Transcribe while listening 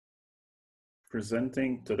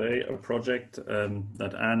presenting today a project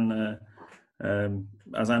that Anne,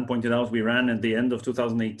 as Anne pointed out, we ran at the end of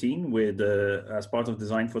 2018 with, as part of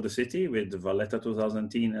Design for the City with Valletta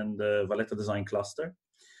 2010 and the Valletta Design Cluster.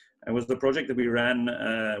 It was the project that we ran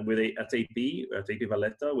at AP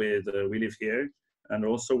Valletta with We Live Here, and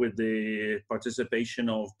also with the participation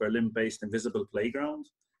of Berlin-based Invisible Playground,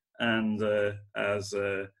 and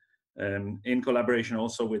in collaboration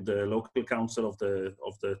also with the local council of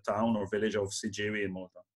the town or village of Sigiri in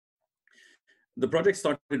Malta. The project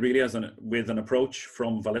started really with an approach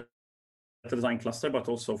from Valletta Design Cluster, but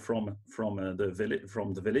also from the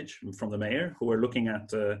village, from the mayor, who were looking at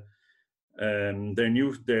the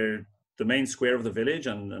main square of the village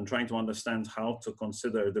and trying to understand how to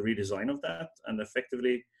consider the redesign of that. And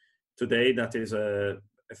effectively, today that is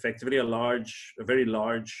effectively a very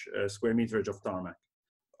large square meterage of tarmac.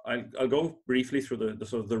 I'll go briefly through the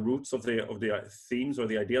sort of the roots of the themes or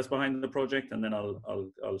the ideas behind the project, and then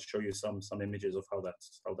I'll show you some images of how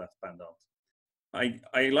that's panned out.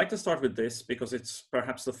 I like to start with this because it's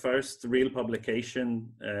perhaps the first real publication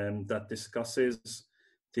that discusses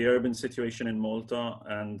the urban situation in Malta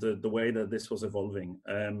and the way that this was evolving.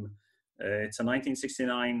 It's a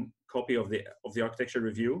 1969 copy of the Architecture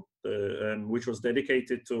Review, which was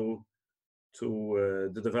dedicated to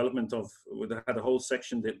the development of, had a whole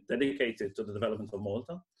section dedicated to the development of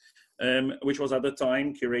Malta, which was at the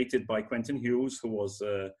time curated by Quentin Hughes, who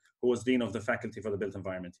was Dean of the Faculty for the Built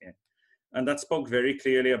Environment here. And that spoke very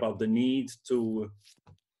clearly about the need to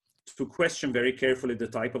question very carefully the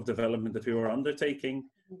type of development that we were undertaking,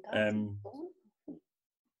 and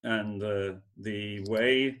the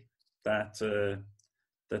way that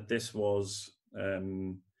this was,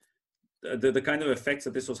 the kind of effects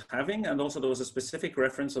that this was having. And also there was a specific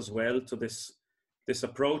reference as well to this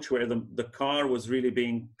approach where the car was really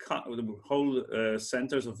being cut, the whole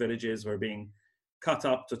centers of villages were being cut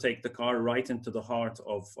up to take the car right into the heart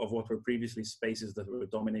of what were previously spaces that were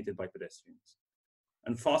dominated by pedestrians.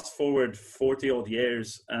 And fast forward 40 odd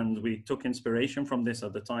years, and we took inspiration from this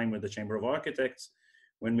at the time with the Chamber of Architects,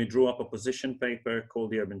 when we drew up a position paper called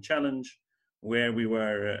the Urban Challenge, where we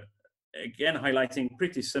were again highlighting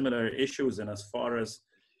pretty similar issues, and as far as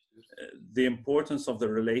the importance of the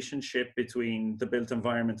relationship between the built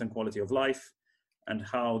environment and quality of life, and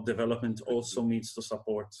how development also needs to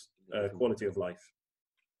support quality of life.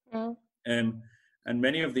 And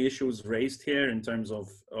many of the issues raised here in terms of,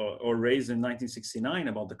 or raised in 1969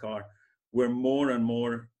 about the car, were more and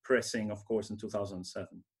more pressing, of course, in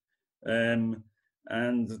 2007.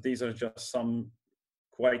 And these are just some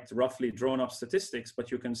quite roughly drawn up statistics,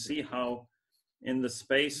 but you can see how in the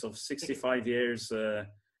space of 65 years,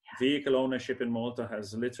 vehicle ownership in Malta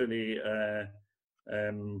has literally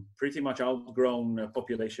pretty much outgrown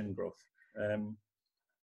population growth.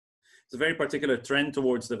 It's a very particular trend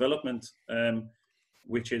towards development,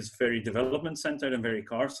 which is very development centered and very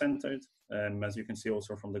car centered, as you can see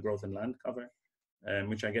also from the growth in land cover,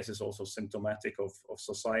 which I guess is also symptomatic of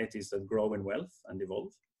societies that grow in wealth and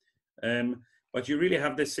evolve. But you really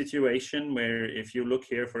have this situation where if you look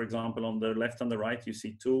here, for example, on the left and the right, you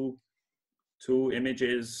see two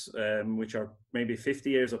images which are maybe 50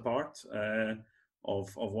 years apart of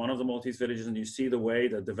one of the Maltese villages, and you see the way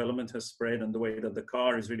that development has spread and the way that the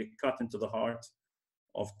car is really cut into the heart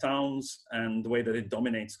of towns and the way that it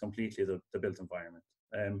dominates completely the built environment.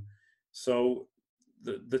 So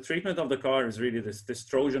the treatment of the car is really this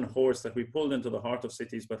Trojan horse that we pulled into the heart of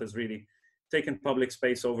cities, but has really taken public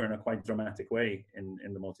space over in a quite dramatic way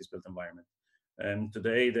in the Maltese built environment.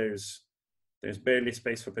 Today there's barely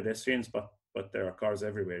space for pedestrians, but there are cars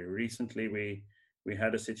everywhere. Recently we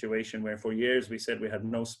had a situation where for years we said we had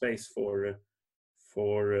no space for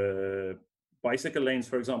bicycle lanes,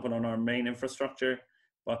 for example, on our main infrastructure.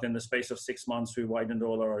 But in the space of 6 months, we widened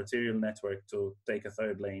all our arterial network to take a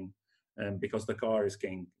third lane, because the car is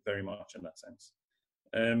king very much in that sense.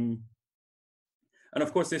 And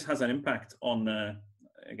of course, this has an impact on,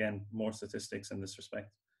 again, more statistics in this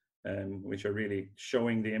respect, which are really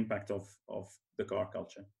showing the impact of the car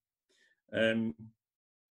culture.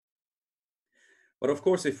 But of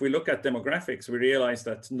course, if we look at demographics, we realize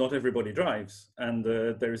that not everybody drives, and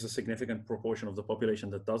there is a significant proportion of the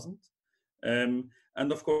population that doesn't. And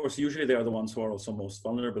of course, usually they are the ones who are also most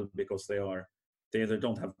vulnerable because they either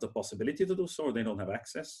don't have the possibility to do so, or they don't have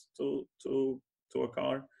access to a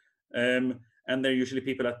car. And they're usually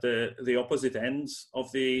people at the opposite ends of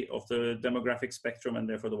the demographic spectrum, and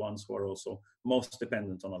therefore the ones who are also most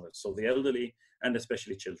dependent on others. So the elderly and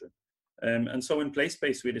especially children. And so in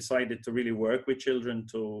Playspace, we decided to really work with children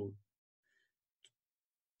to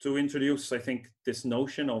introduce, I think, this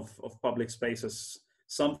notion of public space as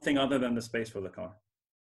something other than the space for the car.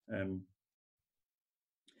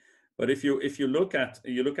 But if you look at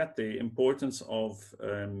the importance of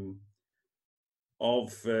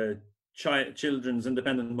children's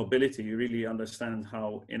independent mobility, you really understand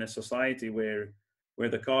how in a society where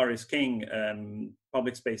the car is king,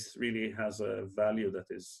 public space really has a value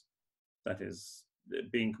that is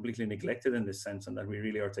being completely neglected in this sense, and that we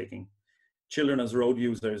really are taking children as road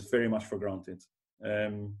users very much for granted.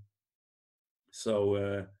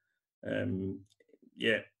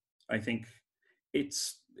 Yeah, I think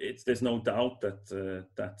there's no doubt that the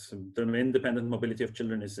independent mobility of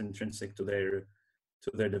children is intrinsic to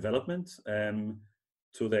their development,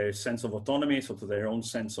 to their sense of autonomy, so to their own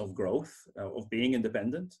sense of growth, of being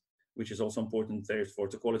independent, which is also important therefore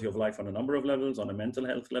to quality of life on a number of levels, on a mental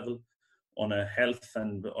health level, on a health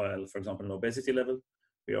and, for example, an obesity level.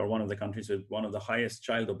 We are one of the countries with one of the highest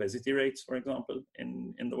child obesity rates, for example,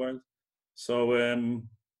 in the world. So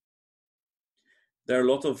there are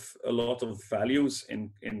a lot of values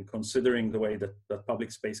in considering the way that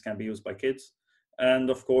public space can be used by kids. And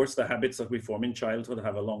of course, the habits that we form in childhood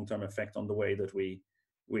have a long-term effect on the way that we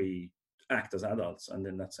act as adults. And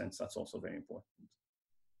in that sense, that's also very important.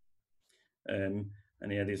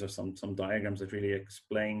 And yeah, these are some diagrams that really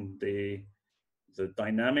explain the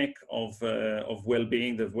dynamic of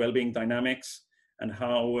well-being, the well-being dynamics, and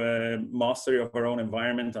how mastery of our own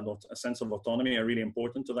environment and a sense of autonomy are really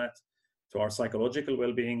important to that, to our psychological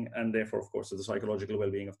well-being, and therefore, of course, to the psychological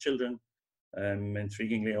well-being of children.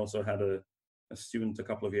 Intriguingly, I also had a student a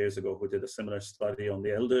couple of years ago who did a similar study on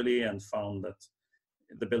the elderly and found that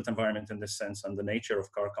the built environment in this sense and the nature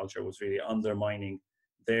of car culture was really undermining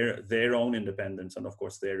their own independence and, of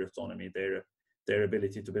course, their autonomy, their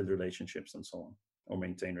ability to build relationships and so on, or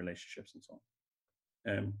maintain relationships and so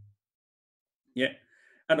on. Yeah,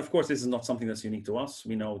 and of course, this is not something that's unique to us.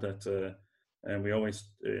 We know that we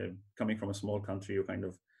always, coming from a small country, you kind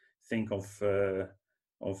of think of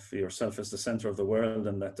yourself as the center of the world,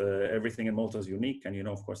 and that everything in Malta is unique. And you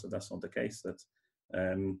know, of course, that's not the case.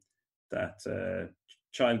 That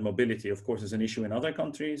child mobility, of course, is an issue in other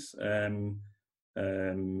countries. And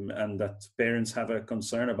that parents have a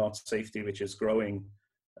concern about safety, which is growing,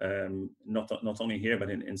 not only here, but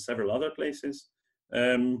in several other places.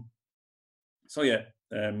 So yeah,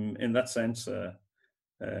 in that sense,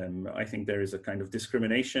 I think there is a kind of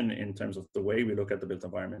discrimination in terms of the way we look at the built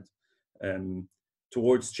environment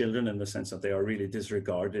towards children, in the sense that they are really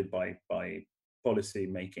disregarded by policy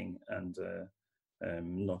making and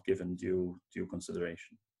not given due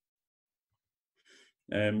consideration.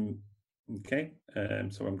 Okay,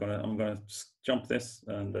 so I'm gonna jump this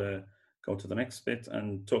and go to the next bit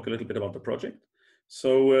and talk a little bit about the project.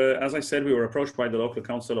 So as I said, we were approached by the local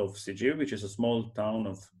council of Sigiu, which is a small town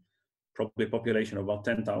of probably a population of about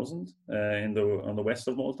 10,000 on the west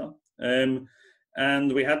of Malta.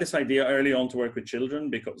 And we had this idea early on to work with children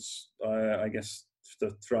because I guess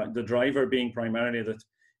the driver being primarily that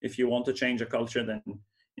if you want to change a culture, then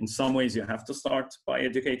in some ways you have to start by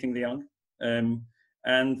educating the young.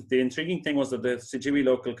 And the intriguing thing was that the Sigiu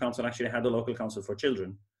local council actually had a local council for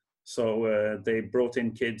children. So they brought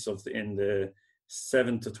in kids in the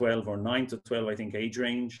 7 to 12 or 9 to 12, I think, age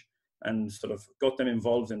range, and sort of got them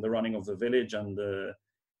involved in the running of the village and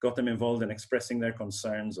got them involved in expressing their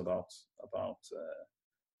concerns about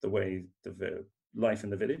the way the life in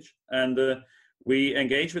the village. And we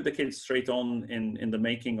engaged with the kids straight on in the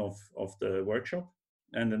making of the workshop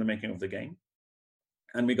and in the making of the game.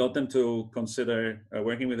 And we got them to consider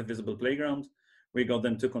working with a visible playground. We got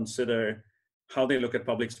them to consider how they look at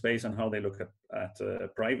public space and how they look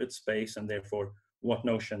at private space, and therefore what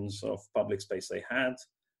notions of public space they had.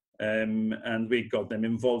 And we got them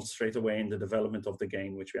involved straight away in the development of the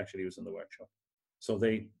game, which we actually use in the workshop. So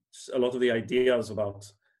a lot of the ideas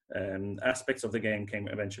about aspects of the game came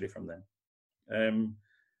eventually from them.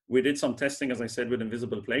 We did some testing, as I said, with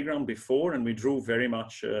Invisible Playground before, and we drew very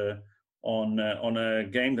much on a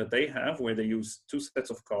game that they have where they use 2 sets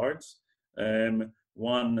of cards,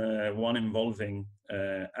 one involving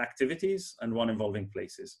activities and one involving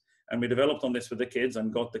places. And we developed on this with the kids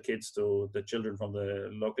and got the children from the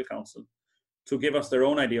local council to give us their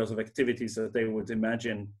own ideas of activities that they would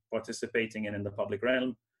imagine participating in the public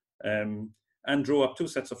realm, and drew up 2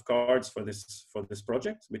 sets of cards for this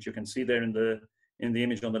project, which you can see there in the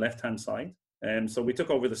image on the left-hand side. So we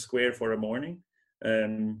took over the square for a morning.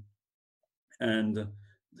 And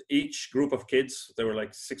each group of kids, there were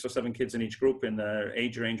like 6 or 7 kids in each group in their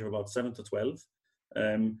age range of about 7 to 12.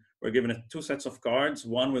 Were given 2 sets of cards,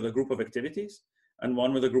 one with a group of activities and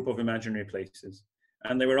one with a group of imaginary places.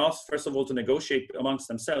 And they were asked, first of all, to negotiate amongst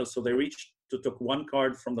themselves. So they took 1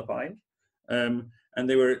 card from the pile, and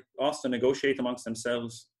they were asked to negotiate amongst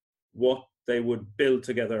themselves what they would build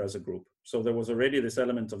together as a group. So there was already this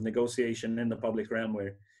element of negotiation in the public realm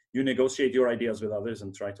where you negotiate your ideas with others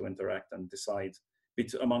and try to interact and decide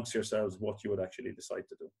amongst yourselves what you would actually decide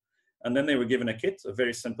to do. And then they were given a kit, a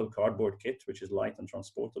very simple cardboard kit, which is light and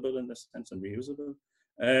transportable in this sense and reusable,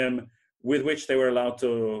 with which they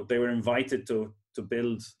were invited to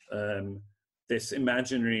build this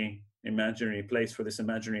imaginary place for this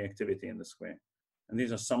imaginary activity in the square. And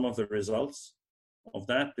these are some of the results of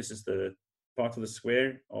that. This is the part of the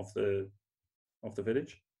square of the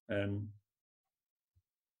village.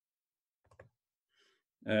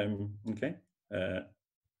 Okay.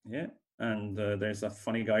 Yeah. And there's that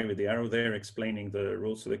funny guy with the arrow there explaining the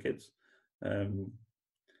rules to the kids.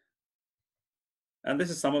 And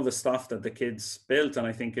this is some of the stuff that the kids built, and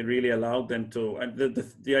I think it really allowed them to, and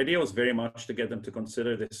the idea was very much to get them to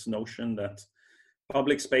consider this notion that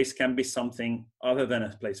public space can be something other than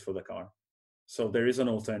a place for the car. So there is an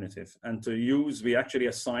alternative. And to use, we actually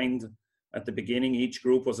assigned, at the beginning, each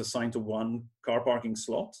group was assigned to one car parking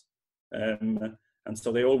slot. And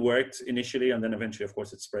so they all worked initially, and then eventually, of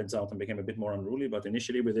course, it spreads out and became a bit more unruly, but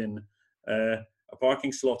initially within a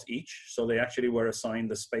parking slot each. So they actually were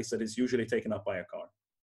assigned the space that is usually taken up by a car.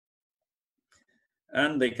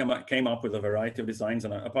 And they came up with a variety of designs.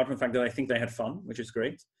 And apart from the fact that I think they had fun, which is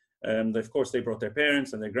great, of course, they brought their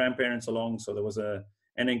parents and their grandparents along. So there was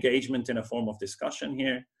an engagement in a form of discussion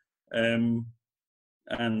here. In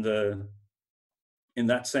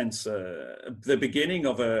that sense, the beginning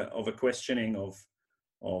of a questioning of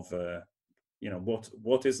what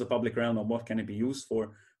is the public realm and what can it be used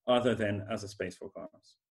for other than as a space for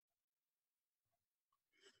cars.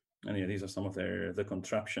 And yeah, these are some of the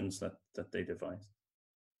contraptions that they devised.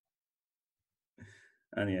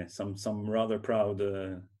 And yeah, some rather proud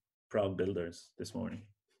builders this morning.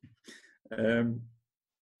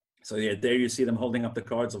 So yeah, there you see them holding up the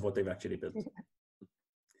cards of what they've actually built.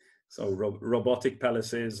 So robotic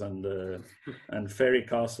palaces and fairy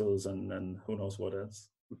castles and who knows what else.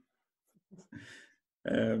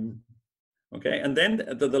 Okay, and then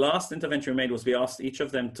the last intervention we made was we asked each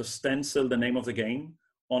of them to stencil the name of the game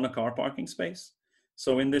on a car parking space.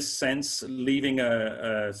 So in this sense, leaving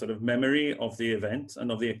a sort of memory of the event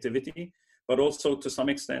and of the activity, but also to some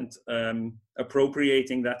extent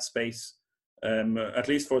appropriating that space, at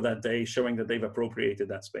least for that day, showing that they've appropriated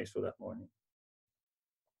that space for that morning.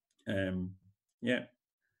 Yeah,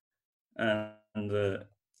 and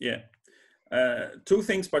yeah. Two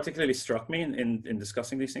things particularly struck me in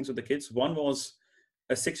discussing these things with the kids. One was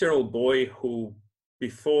a 6-year-old boy who,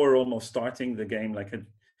 before almost starting the game, had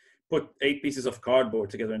put 8 pieces of cardboard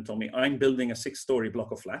together and told me, I'm building a 6-story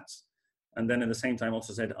block of flats. And then at the same time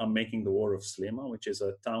also said, I'm making the War of Slima, which is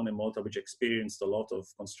a town in Malta which experienced a lot of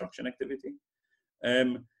construction activity.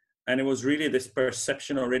 And it was really this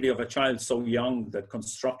perception already of a child so young that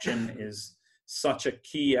construction is such a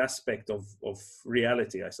key aspect of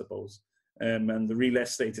reality, I suppose. And the real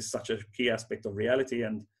estate is such a key aspect of reality,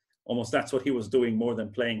 and almost that's what he was doing more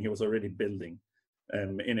than playing. He was already building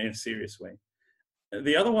in a serious way.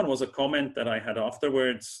 The other one was a comment that I had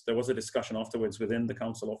afterwards. There was a discussion afterwards within the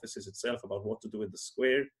council offices itself about what to do with the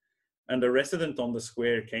square. And a resident on the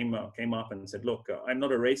square came up and said, look, I'm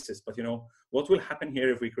not a racist, but what will happen here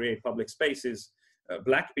if we create public spaces?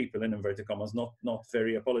 Black people, in inverted commas, not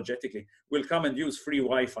very apologetically, will come and use free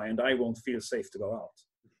Wi-Fi and I won't feel safe to go out.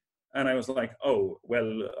 And I was like, oh,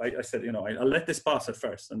 well, I said, I'll let this pass at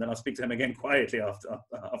first, and then I'll speak to him again quietly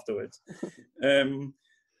afterwards.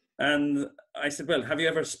 And I said, well, have you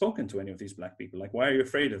ever spoken to any of these black people? Why are you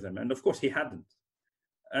afraid of them? And of course he hadn't.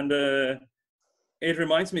 And it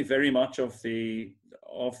reminds me very much of the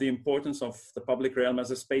importance of the public realm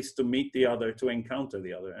as a space to meet the other, to encounter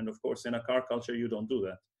the other. And of course, in a car culture, you don't do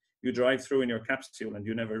that. You drive through in your capsule and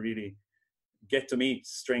you never really get to meet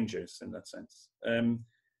strangers in that sense.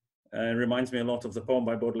 It reminds me a lot of the poem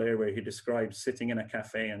by Baudelaire where he describes sitting in a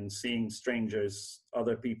cafe and seeing strangers,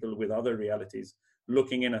 other people with other realities,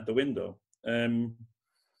 looking in at the window. And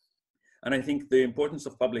I think the importance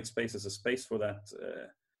of public space as a space for that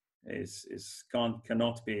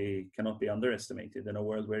cannot be underestimated in a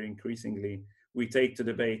world where increasingly we take to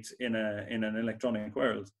debate in an electronic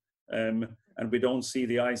world, and we don't see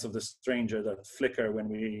the eyes of the stranger that flicker when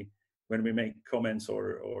we make comments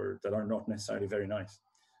or that are not necessarily very nice.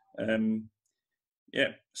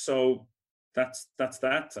 Yeah, so that's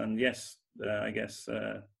that, and yes, I guess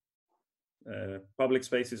public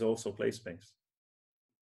space is also play space.